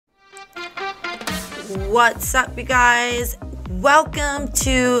What's up, you guys? Welcome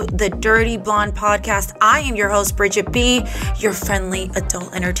to the Dirty Blonde Podcast. I am your host, Bridget B., your friendly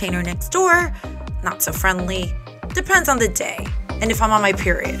adult entertainer next door. Not so friendly. Depends on the day. And if I'm on my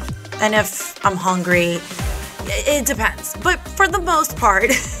period. And if I'm hungry. It depends. But for the most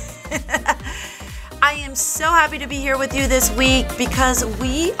part, I am so happy to be here with you this week because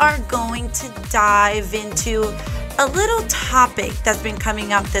we are going to dive into a little topic that's been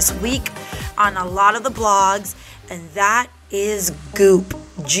coming up this week on a lot of the blogs, and that is Goop.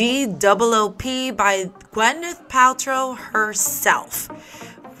 G-O-O-P by Gwyneth Paltrow herself.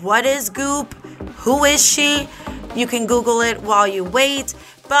 What is Goop? Who is she? You can Google it while you wait,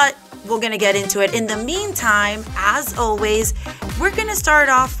 but we're going to get into it. In the meantime, as always, we're going to start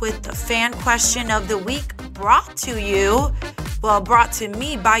off with the fan question of the week brought to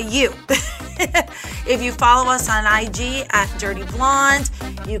me by you. If you follow us on IG at Dirty Blonde,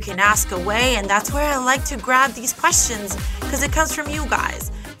 you can ask away, and that's where I like to grab these questions because it comes from you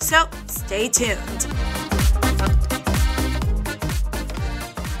guys. So stay tuned.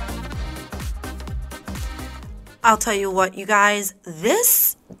 I'll tell you what, you guys,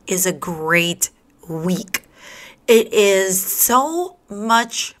 this is a great week. It is so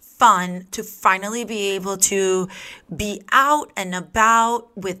much fun to finally be able to be out and about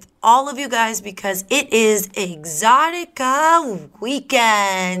with all of you guys because it is Exotica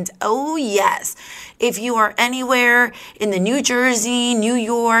weekend. Oh yes. If you are anywhere in the New Jersey, New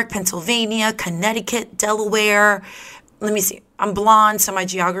York, Pennsylvania, Connecticut, Delaware, let me see. I'm blonde, so my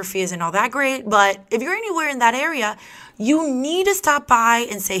geography isn't all that great, but if you're anywhere in that area, you need to stop by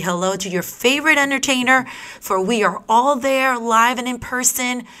and say hello to your favorite entertainer, for we are all there live and in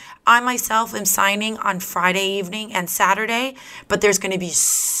person. I myself am signing on Friday evening and Saturday, but there's going to be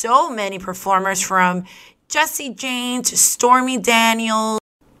so many performers from Jessie Jane to Stormy Daniels,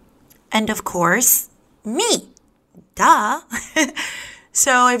 and of course, me. Duh.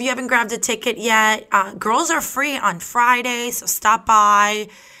 So if you haven't grabbed a ticket yet, girls are free on Friday, so stop by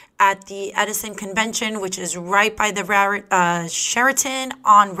at the Edison Convention, which is right by the Sheraton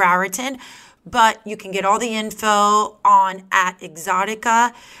on Raritan. But you can get all the info on at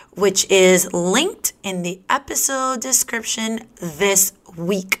Exotica, which is linked in the episode description this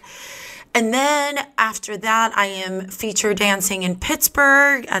week. And then after that, I am feature dancing in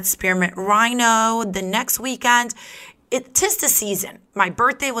Pittsburgh at Spearmint Rhino the next weekend. Tis the season. My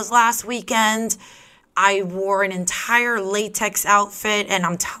birthday was last weekend. I wore an entire latex outfit, and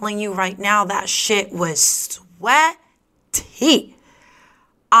I'm telling you right now, that shit was sweaty.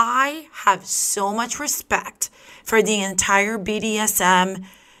 I have so much respect for the entire BDSM,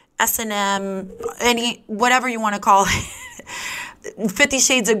 S&M, whatever you want to call it, 50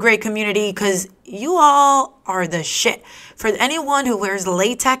 Shades of Grey community, because you all are the shit. For anyone who wears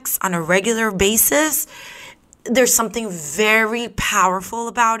latex on a regular basis, there's something very powerful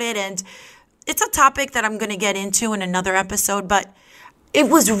about it, and it's a topic that I'm going to get into in another episode, but it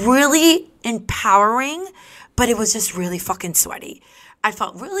was really empowering, but it was just really fucking sweaty. I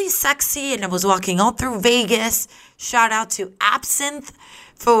felt really sexy, and I was walking all through Vegas. Shout out to Absinthe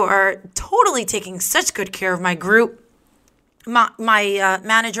for totally taking such good care of my group. My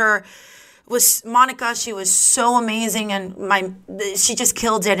manager was Monica. She was so amazing, and she just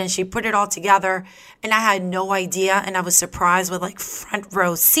killed it, and she put it all together, and I had no idea, and I was surprised with like front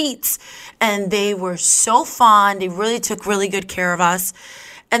row seats, and they were so fun. They really took really good care of us.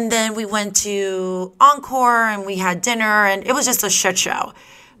 And then we went to Encore and we had dinner, and it was just a shit show.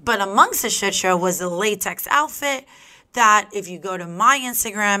 But amongst the shit show was the latex outfit that if you go to my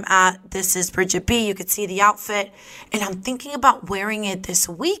Instagram at This Is Bridget B, you could see the outfit. And I'm thinking about wearing it this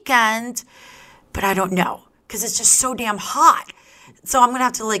weekend, but I don't know because it's just so damn hot. So I'm going to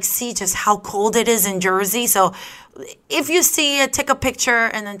have to see just how cold it is in Jersey. So if you see it, take a picture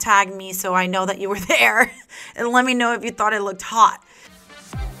and then tag me so I know that you were there. And let me know if you thought it looked hot.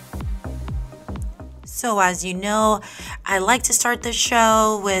 So as you know, I like to start the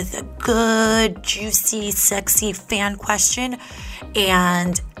show with a good, juicy, sexy fan question.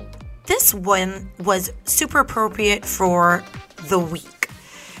 And this one was super appropriate for the week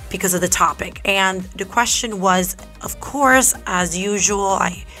because of the topic. And the question was, of course, as usual,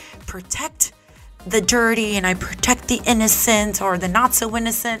 I protect the dirty and I protect the innocent or the not so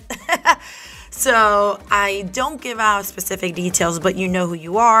innocent. So I don't give out specific details, but you know who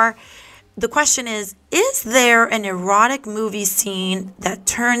you are. The question is there an erotic movie scene that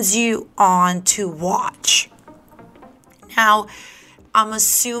turns you on to watch? Now, I'm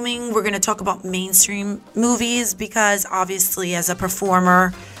assuming we're going to talk about mainstream movies because obviously as a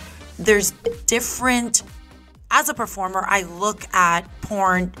performer, there's different, as a performer, I look at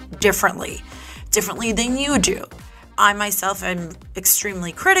porn differently. differently than you do. I myself am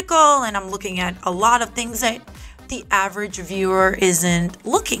extremely critical, and I'm looking at a lot of things that the average viewer isn't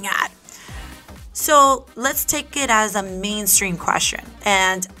looking at. So let's take it as a mainstream question.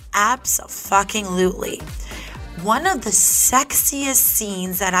 And abso-fucking-lutely, one of the sexiest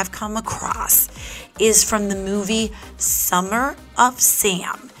scenes that I've come across is from the movie Summer of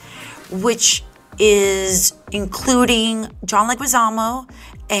Sam, which is including John Leguizamo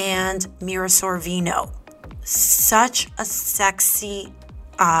and Mira Sorvino. Such a sexy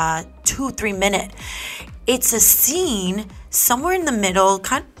 2-3 minute. It's a scene somewhere in the middle,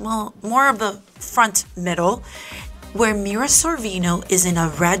 more of the front middle, where Mira Sorvino is in a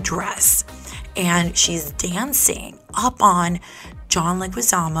red dress and she's dancing up on John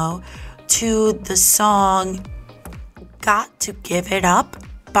Leguizamo to the song Got to Give It Up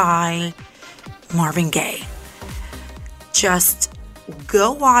by Marvin Gaye. Just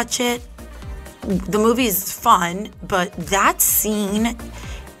go watch it. The movie is fun, but that scene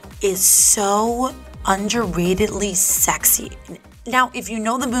is so underratedly sexy. Now, if you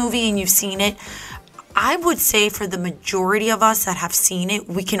know the movie and you've seen it, I would say for the majority of us that have seen it,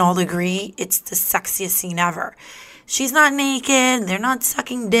 we can all agree it's the sexiest scene ever. She's not naked, they're not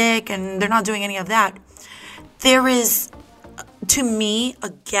sucking dick, and they're not doing any of that. There is, to me,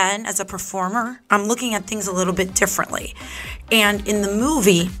 again, as a performer, I'm looking at things a little bit differently. And in the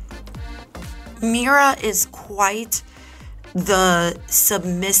movie, Mira is quite the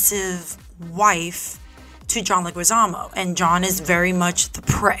submissive wife to John Leguizamo, and John is very much the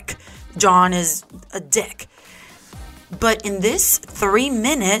prick. John is a dick. But in this 3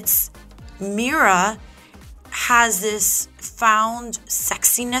 minutes, Mira has this found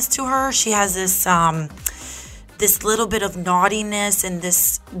sexiness to her. She has this little bit of naughtiness and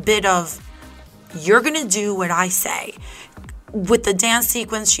this bit of, you're gonna do what I say. With the dance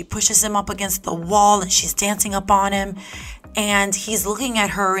sequence, she pushes him up against the wall and she's dancing up on him. And he's looking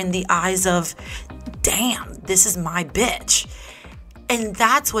at her in the eyes of, damn, this is my bitch. And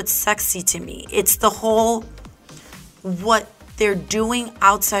that's what's sexy to me. It's the whole, what they're doing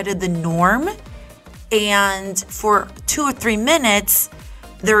outside of the norm. And for 2 or 3 minutes,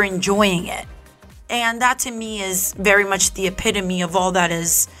 they're enjoying it. And that to me is very much the epitome of all that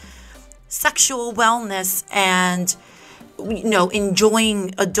is sexual wellness and,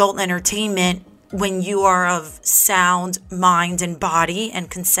 enjoying adult entertainment when you are of sound mind and body and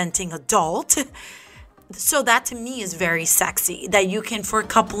consenting adult. So that to me is very sexy, that you can for a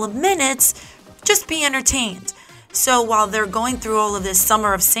couple of minutes just be entertained. So while they're going through all of this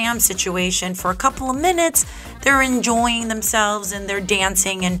Summer of Sam situation, for a couple of minutes, they're enjoying themselves and they're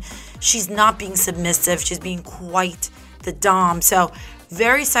dancing, and she's not being submissive. She's being quite the dom. So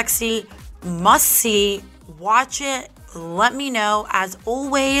very sexy, must see, watch it, let me know. As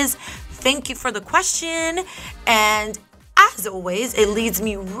always, thank you for the question. And as always, it leads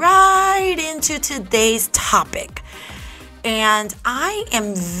me right into today's topic. And I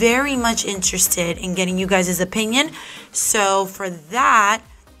am very much interested in getting you guys' opinion. So for that,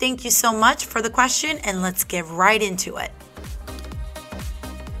 thank you so much for the question, and let's get right into it.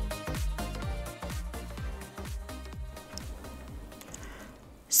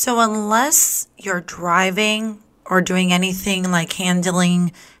 So unless you're driving or doing anything like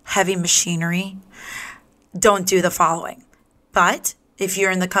handling heavy machinery, don't do the following. But if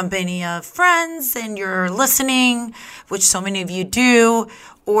you're in the company of friends and you're listening, which so many of you do,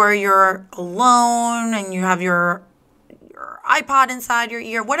 or you're alone and you have your iPod inside your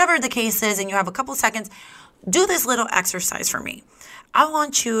ear, whatever the case is, and you have a couple seconds, do this little exercise for me. I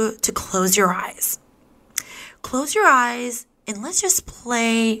want you to close your eyes. Close your eyes and let's just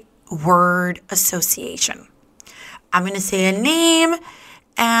play word association. I'm going to say a name,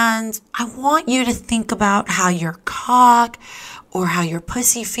 and I want you to think about how your cock or how your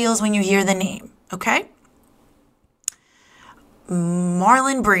pussy feels when you hear the name, okay?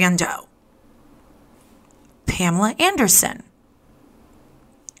 Marlon Brando, Pamela Anderson,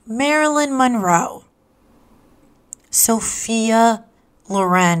 Marilyn Monroe, Sophia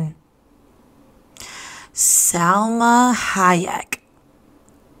Loren, Salma Hayek,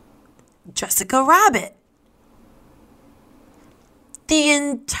 Jessica Rabbit, the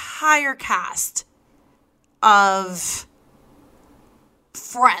entire cast of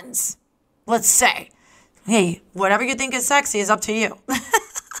Friends, let's say. Hey, whatever you think is sexy is up to you.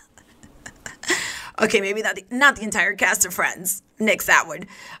 Okay, maybe not the entire cast of Friends. Nix that one.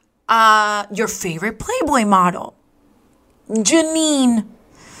 Your favorite Playboy model, Janine,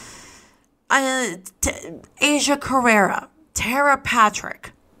 Asia Carrera, Tara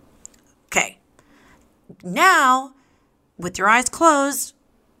Patrick. Okay, now with your eyes closed,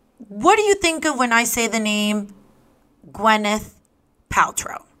 What do you think of when I say the name Gwyneth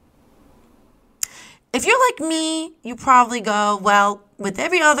Paltrow? If you're like me, you probably go, well, with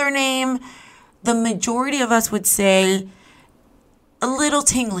every other name, the majority of us would say a little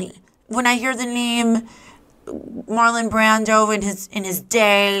tingly. When I hear the name Marlon Brando in his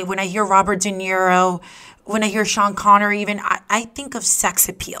day, when I hear Robert De Niro, when I hear Sean Connery even, I think of sex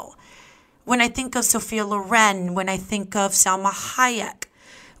appeal. When I think of Sophia Loren, when I think of Salma Hayek,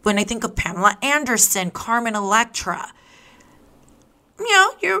 when I think of Pamela Anderson, Carmen Electra,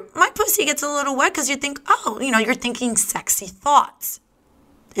 my pussy gets a little wet because you think, you're thinking sexy thoughts.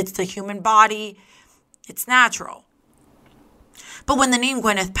 It's the human body. It's natural. But when the name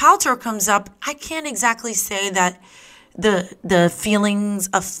Gwyneth Paltrow comes up, I can't exactly say that the feelings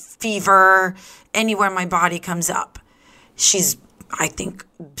of fever anywhere in my body comes up. She's, I think,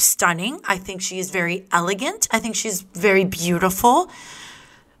 stunning. I think she is very elegant. I think she's very beautiful.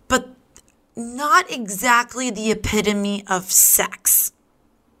 But not exactly the epitome of sex.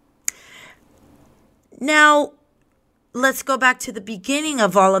 Now, let's go back to the beginning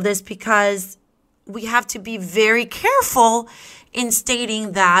of all of this because we have to be very careful in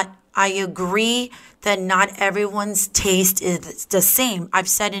stating that I agree that not everyone's taste is the same. I've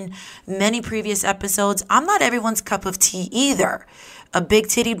said in many previous episodes, I'm not everyone's cup of tea either. A big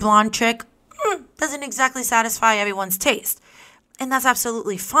titty blonde chick doesn't exactly satisfy everyone's taste. And that's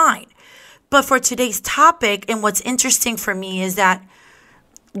absolutely fine. But for today's topic, and what's interesting for me is that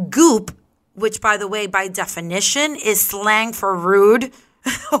Goop, which by the way, by definition is slang for rude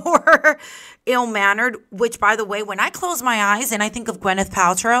or ill-mannered, which by the way, when I close my eyes and I think of Gwyneth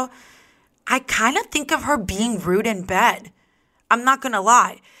Paltrow, I kind of think of her being rude in bed. I'm not going to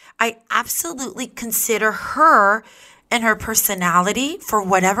lie. I absolutely consider her and her personality, for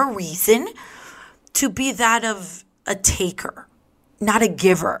whatever reason, to be that of a taker, not a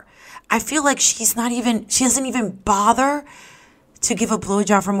giver. I feel like she doesn't even bother to give a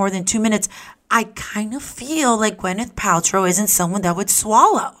blowjob for more than 2 minutes. I kind of feel like Gwyneth Paltrow isn't someone that would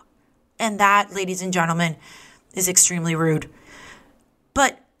swallow. And that, ladies and gentlemen, is extremely rude.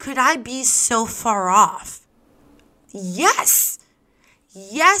 But could I be so far off? Yes.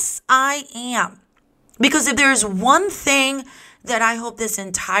 Yes, I am. Because if there's one thing that I hope this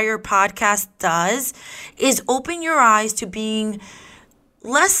entire podcast does is open your eyes to being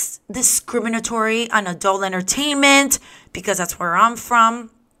less discriminatory on adult entertainment, because that's where I'm from.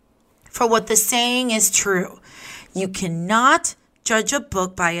 For what the saying is true, you cannot judge a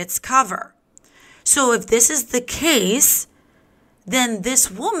book by its cover. So if this is the case, then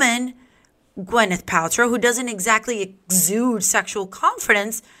this woman, Gwyneth Paltrow, who doesn't exactly exude sexual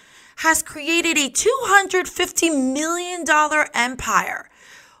confidence, has created a $250 million empire,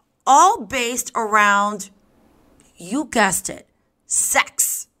 all based around, you guessed it,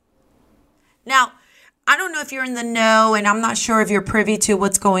 sex. Now, I don't know if you're in the know, and I'm not sure if you're privy to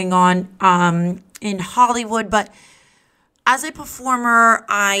what's going on in Hollywood, but as a performer,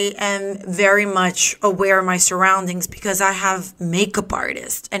 I am very much aware of my surroundings because I have makeup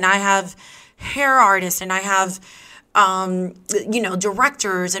artists and I have hair artists and I have,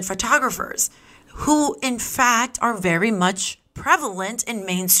 directors and photographers who, in fact, are very much prevalent in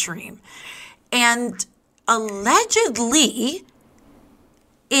mainstream. And allegedly,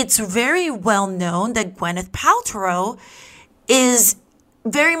 it's very well known that Gwyneth Paltrow is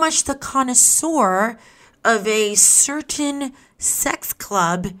very much the connoisseur of a certain sex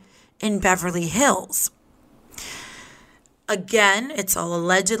club in Beverly Hills. Again, it's all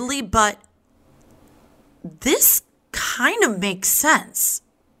allegedly, but this kind of makes sense,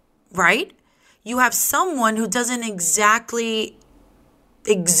 right? You have someone who doesn't exactly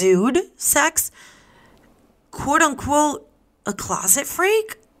exude sex, quote unquote, a closet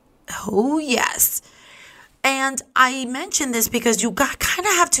freak. Oh, yes. And I mention this because you kind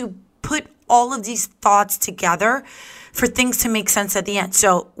of have to put all of these thoughts together for things to make sense at the end.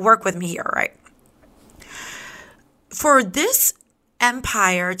 So work with me here, right? For this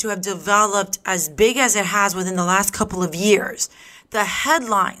empire to have developed as big as it has within the last couple of years, the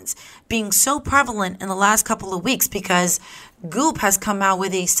headlines being so prevalent in the last couple of weeks because Goop has come out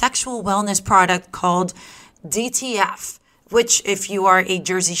with a sexual wellness product called DTF, which if you are a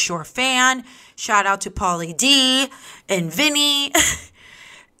Jersey Shore fan, shout out to Pauly D and Vinny.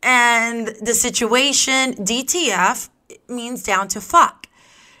 And the situation, DTF, means down to fuck.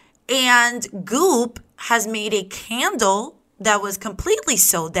 And Goop has made a candle that was completely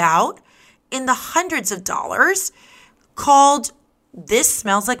sold out in the hundreds of dollars called This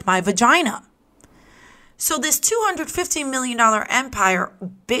Smells Like My Vagina. So this $250 million empire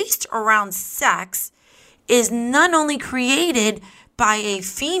based around sex is not only created by a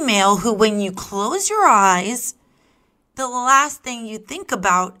female who, when you close your eyes, the last thing you think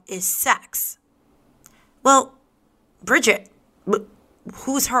about is sex. Well, Bridget,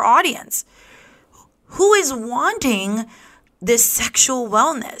 who's her audience? Who is wanting this sexual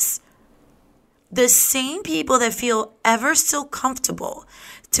wellness? The same people that feel ever so comfortable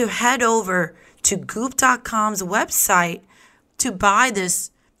to head over to Goop.com's website to buy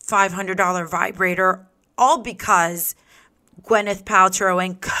this $500 vibrator, all because Gwyneth Paltrow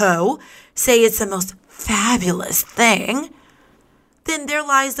and co. say it's the most fabulous thing. Then there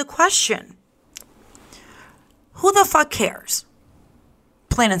lies the question. Who the fuck cares?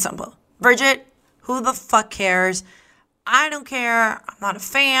 Plain and simple. Bridget, who the fuck cares? I don't care. I'm not a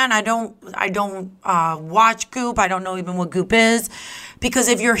fan. I don't watch Goop. I don't know even what Goop is. Because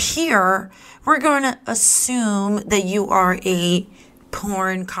if you're here, we're going to assume that you are a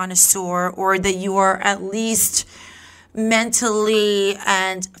porn connoisseur, or that you are at least mentally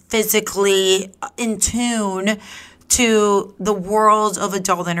and physically in tune to the world of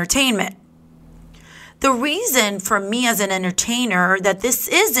adult entertainment. The reason for me as an entertainer that this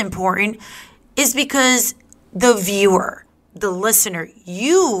is important is because the viewer, the listener,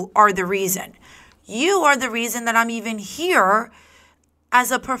 you are the reason. You are the reason that I'm even here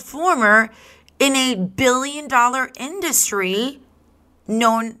as a performer in a billion-dollar industry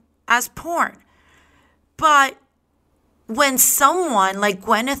known as porn. But when someone like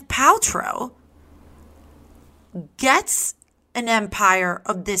Gwyneth Paltrow gets an empire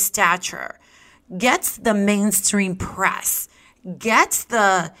of this stature, gets the mainstream press, gets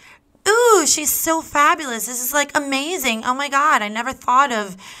the, ooh, she's so fabulous. This is like amazing. Oh my God, I never thought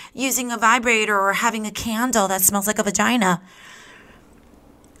of using a vibrator or having a candle that smells like a vagina.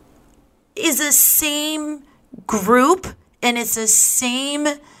 Is the same group, and it's the same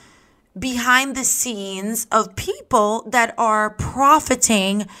behind the scenes of people that are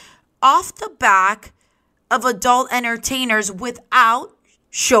profiting off the back of adult entertainers without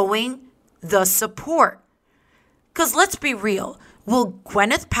showing the support. Because let's be real. Will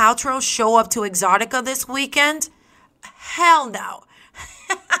Gwyneth Paltrow show up to Exotica this weekend? Hell no.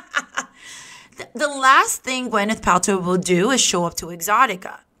 The last thing Gwyneth Paltrow will do is show up to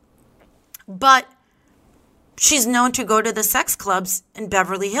Exotica. But she's known to go to the sex clubs in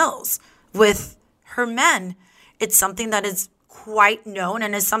Beverly Hills with her men. It's something that is quite known,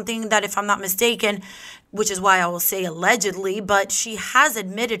 and is something that, if I'm not mistaken, which is why I will say allegedly, but she has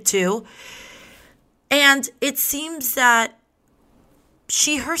admitted to. And it seems that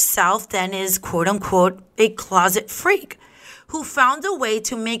she herself then is, quote unquote, a closet freak who found a way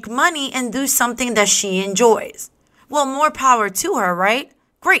to make money and do something that she enjoys. Well, more power to her, right?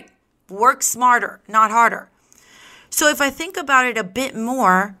 Great. Work smarter, not harder. So if I think about it a bit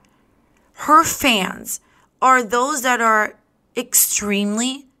more, her fans are those that are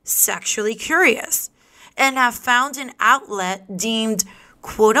extremely sexually curious and have found an outlet deemed,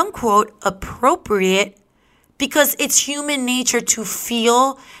 quote unquote, appropriate, because it's human nature to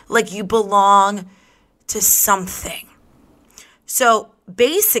feel like you belong to something. So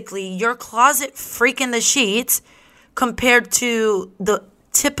basically, your closet freak in the sheets compared to the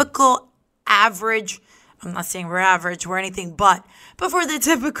typical average, I'm not saying we're average or anything, but for the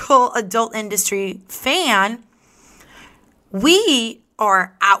typical adult industry fan, we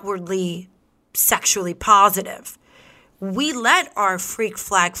are outwardly sexually positive. We let our freak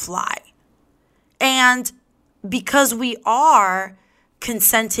flag fly. And because we are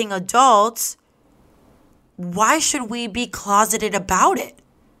consenting adults, why should we be closeted about it?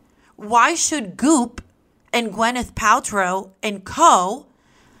 Why should Goop and Gwyneth Paltrow and co.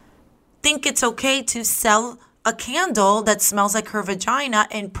 think it's okay to sell a candle that smells like her vagina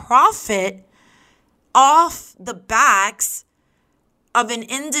and profit off the backs of an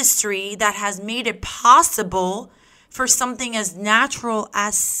industry that has made it possible for something as natural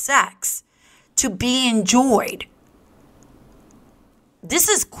as sex to be enjoyed? This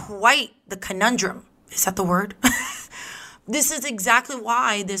is quite the conundrum. Is that the word? This is exactly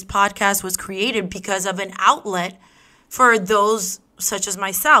why this podcast was created, because of an outlet for those such as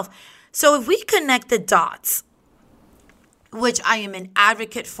myself. So if we connect the dots, which I am an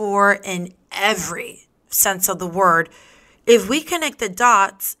advocate for in every sense of the word, if we connect the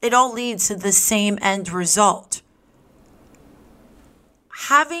dots, it all leads to the same end result.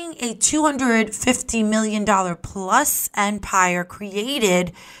 Having a $250 million plus empire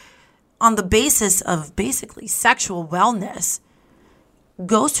created on the basis of basically sexual wellness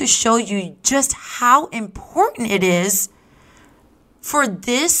goes to show you just how important it is for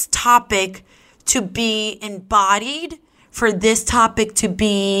this topic to be embodied, for this topic to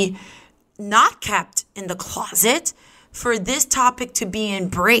be not kept in the closet, for this topic to be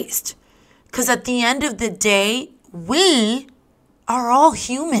embraced. Because at the end of the day, we are all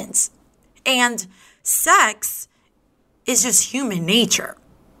humans. And sex is just human nature.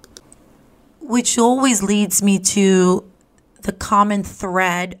 Which always leads me to the common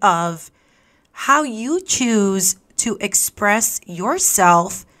thread of how you choose to express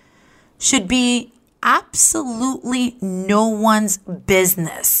yourself should be absolutely no one's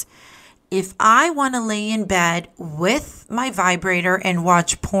business. If I want to lay in bed with my vibrator and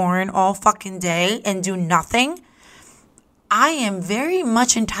watch porn all fucking day and do nothing, I am very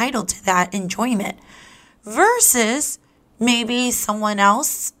much entitled to that enjoyment. Versus maybe someone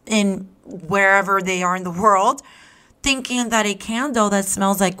else in wherever they are in the world thinking that a candle that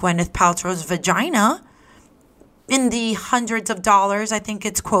smells like Gwyneth Paltrow's vagina in the hundreds of dollars, I think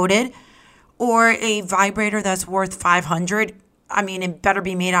it's quoted, or a vibrator that's worth $500, I mean, it better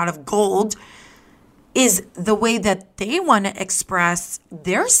be made out of gold, is the way that they want to express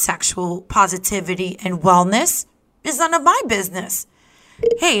their sexual positivity and wellness is none of my business.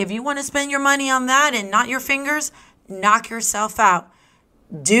 Hey, if you want to spend your money on that and not your fingers, knock yourself out.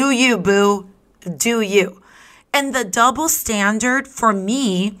 Do you, boo. Do you. And the double standard for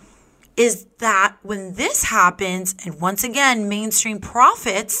me is that when this happens, and once again, mainstream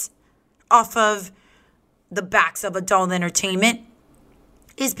profits off of the backs of adult entertainment,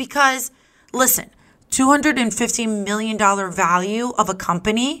 is because, listen, $250 million value of a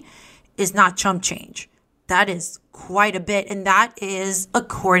company is not chump change. That is quite a bit. And that is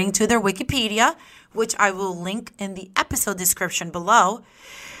according to their Wikipedia, which I will link in the episode description below.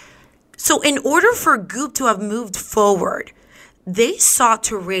 So in order for Goop to have moved forward, they sought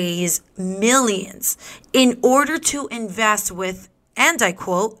to raise millions in order to invest with, and I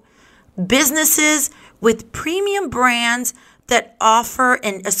quote, businesses with premium brands that offer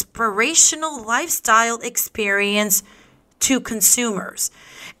an aspirational lifestyle experience to consumers.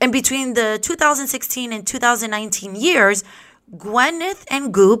 And between the 2016 and 2019 years, Gwyneth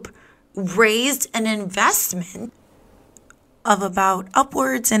and Goop raised an investment of about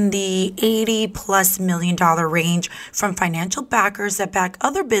upwards in the $80+ million range from financial backers that back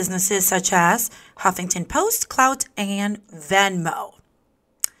other businesses such as Huffington Post, Clout, and Venmo.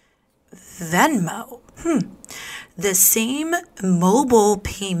 The same mobile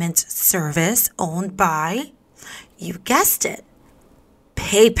payment service owned by, you guessed it,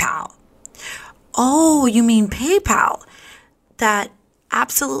 PayPal. Oh, you mean PayPal? That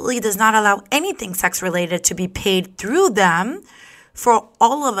absolutely does not allow anything sex related to be paid through them. For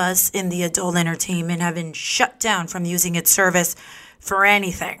all of us in the adult entertainment have been shut down from using its service for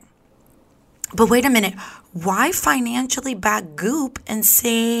anything. But wait a minute, why financially back Goop and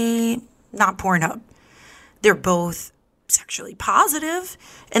say not Pornhub? They're both sexually positive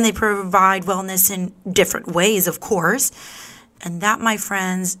and they provide wellness in different ways, of course. And that, my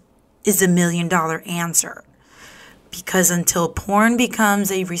friends, is $1 million answer. Because until porn becomes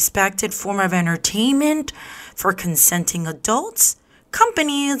a respected form of entertainment for consenting adults,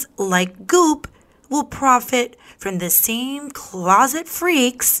 companies like Goop will profit from the same closet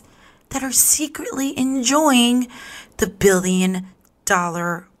freaks that are secretly enjoying the $1 billion+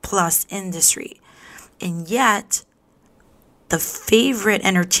 industry. And yet, the favorite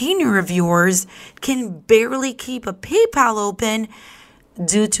entertainer of yours can barely keep a PayPal open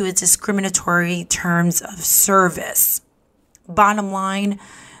due to its discriminatory terms of service. Bottom line,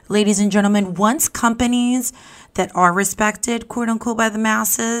 ladies and gentlemen, once companies that are respected, quote unquote, by the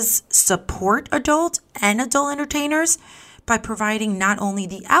masses support adult entertainers by providing not only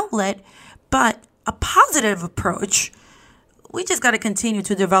the outlet, but a positive approach, we just got to continue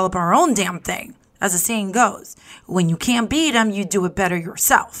to develop our own damn thing. As the saying goes, when you can't beat them, you do it better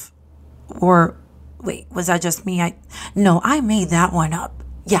yourself. Or wait, was that just me? I made that one up.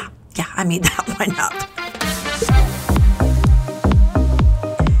 Yeah, I made that one up.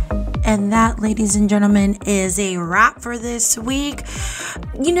 And that, ladies and gentlemen, is a wrap for this week.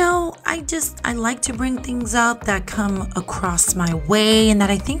 You know, I like to bring things up that come across my way and that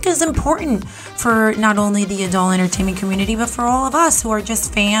I think is important for not only the adult entertainment community, but for all of us who are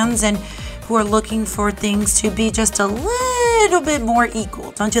just fans and who are looking for things to be just a little bit more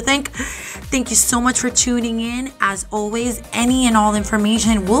equal, don't you think? Thank you so much for tuning in. As always, any and all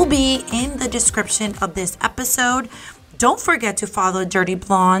information will be in the description of this episode. Don't forget to follow Dirty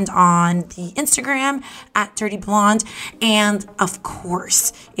Blonde on the Instagram at Dirty Blonde. And of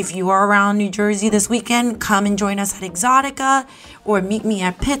course, if you are around New Jersey this weekend, come and join us at Exotica or meet me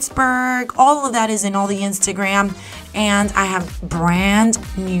at Pittsburgh. All of that is in all the Instagram. And I have brand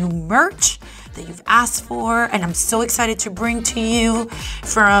new merch that you've asked for, and I'm so excited to bring to you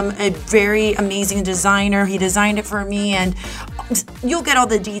from a very amazing designer. He designed it for me, and you'll get all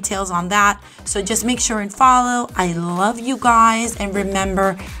the details on that. So just make sure and follow. I love you guys, and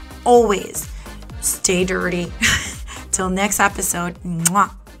remember, always stay dirty. Till next episode.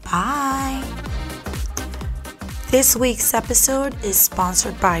 Mwah. Bye. This week's episode is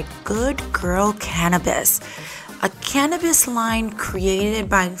sponsored by Good Girl Cannabis, a cannabis line created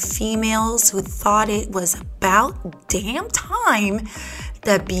by females who thought it was about damn time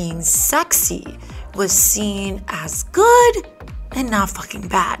that being sexy was seen as good and not fucking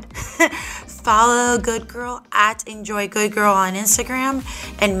bad. Follow Good Girl at Enjoy Good Girl on Instagram,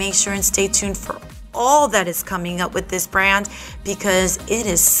 and make sure and stay tuned for all that is coming up with this brand, because it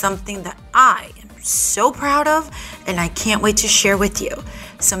is something that I am so proud of and I can't wait to share with you.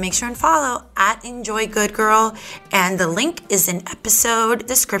 So make sure and follow at Enjoy Good Girl, and the link is in episode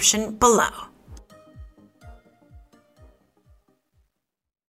description below.